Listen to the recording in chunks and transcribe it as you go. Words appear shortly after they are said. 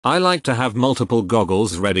I like to have multiple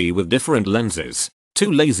goggles ready with different lenses.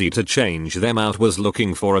 Too lazy to change them out, was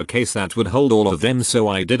looking for a case that would hold all of them, so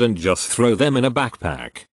I didn't just throw them in a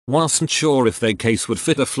backpack. Wasn't sure if their case would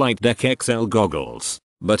fit a Flight Deck XL goggles,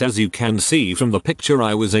 but as you can see from the picture,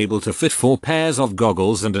 I was able to fit 4 pairs of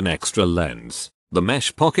goggles and an extra lens. The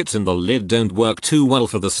mesh pockets in the lid don't work too well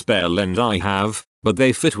for the spare lens I have, but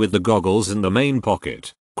they fit with the goggles in the main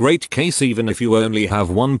pocket. Great case even if you only have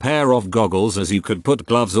 1 pair of goggles, as you could put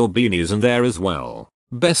gloves or beanies in there as well.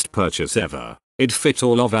 Best purchase ever. It fit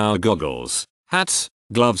all of our goggles, hats,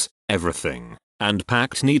 gloves, everything, and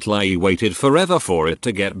packed neatly. I waited forever for it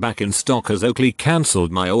to get back in stock as Oakley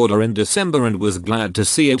cancelled my order in December, and was glad to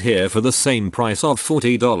see it here for the same price of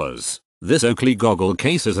 $40. This Oakley goggle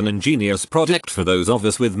case is an ingenious product for those of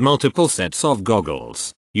us with multiple sets of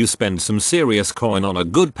goggles. You spend some serious coin on a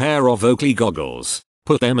good pair of Oakley goggles.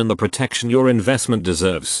 Put them in the protection your investment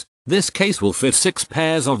deserves. This case will fit 6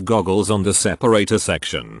 pairs of goggles on the separator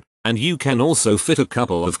section, and you can also fit a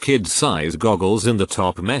couple of kid-size goggles in the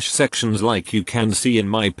top mesh sections like you can see in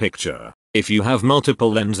my picture. If you have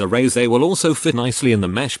multiple lens arrays, they will also fit nicely in the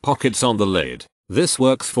mesh pockets on the lid. This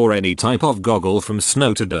works for any type of goggle from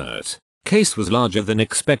snow to dirt. Case was larger than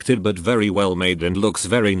expected but very well made and looks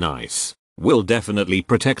very nice. Will definitely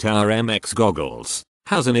protect our MX goggles.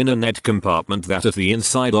 Has an inner net compartment that at the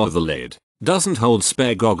inside of the lid. Doesn't hold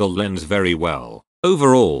spare goggle lens very well.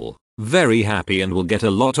 Overall, very happy and will get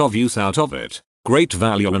a lot of use out of it. Great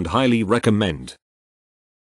value and highly recommend.